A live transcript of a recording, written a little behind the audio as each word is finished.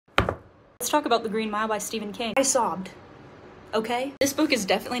Let's talk about The Green Mile by Stephen King. I sobbed. Okay? This book is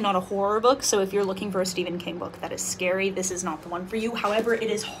definitely not a horror book, so if you're looking for a Stephen King book that is scary, this is not the one for you. However, it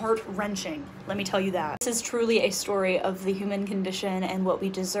is heart-wrenching. Let me tell you that. This is truly a story of the human condition and what we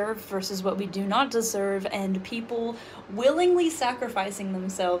deserve versus what we do not deserve, and people willingly sacrificing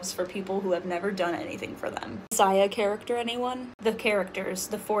themselves for people who have never done anything for them. Messiah character, anyone? The characters,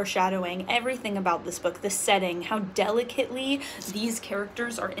 the foreshadowing, everything about this book, the setting, how delicately these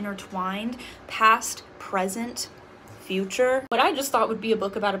characters are intertwined, past, present, future. What I just thought would be a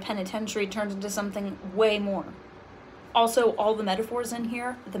book about a penitentiary turned into something way more. Also, all the metaphors in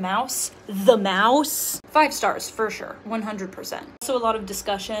here, the mouse, 5 stars for sure, 100%. Also, a lot of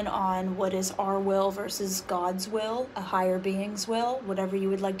discussion on what is our will versus God's will, a higher being's will, whatever you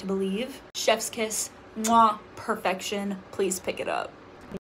would like to believe. Chef's kiss, mwah, perfection. Please pick it up.